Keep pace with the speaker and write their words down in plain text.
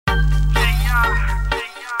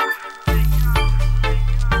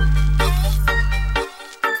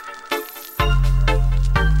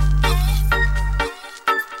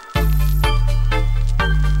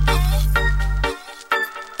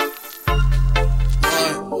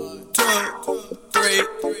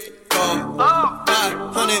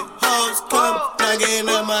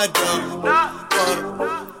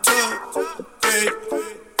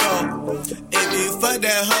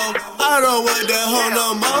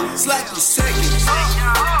more sloppy seconds.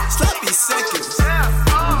 Sloppy seconds.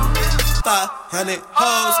 500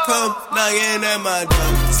 hoes come knocking at my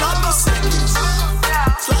door. Sloppy seconds.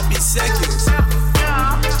 Sloppy seconds.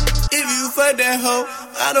 If you fuck that hoe,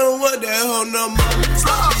 I don't want that hoe no more.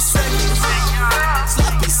 Sloppy seconds.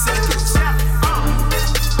 Sloppy seconds.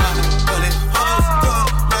 500 hoes come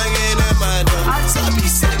knocking at my door. Sloppy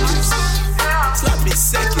seconds. Sloppy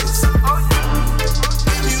seconds.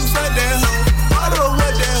 If you fuck that hoe, I don't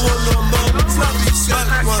want that hoe no more. Sloppy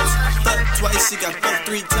seconds. Once, fuck twice, she got fucked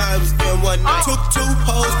 3 times in one night. Took 2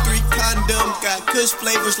 hoes, 3 condoms, got kush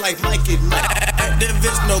flavors like Mike and Mike.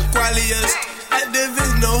 Activists, no qualities.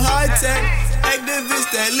 Activists, no high tech.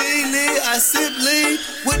 Activists that lean, I sip lean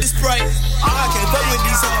with the Sprite. I can't fuck with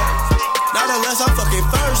these hoes, not unless I'm fucking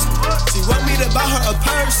first. She want me to buy her a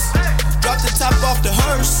purse. Drop the top off the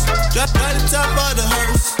hearse. Drop the top off the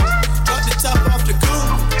hearse. Drop the top off the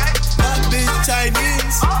coupe. My bitch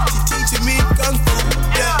Chinese, she teaching me kung fu.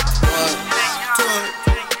 Yeah. 1, 2,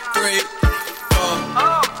 3, 4,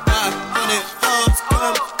 500 hoes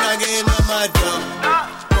come knocking on my door.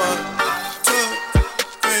 1, 2,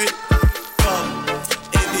 3, 4.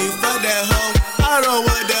 If you fuck that hoe, I don't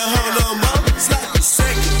want that hoe no more. Sloppy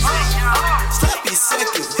seconds. Sloppy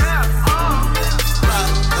seconds.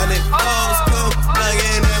 500 hoes come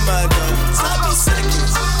knocking at my door. Sloppy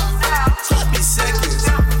seconds. Sloppy seconds.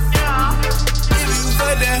 If you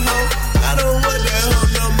fuck that hoe, I don't want that hoe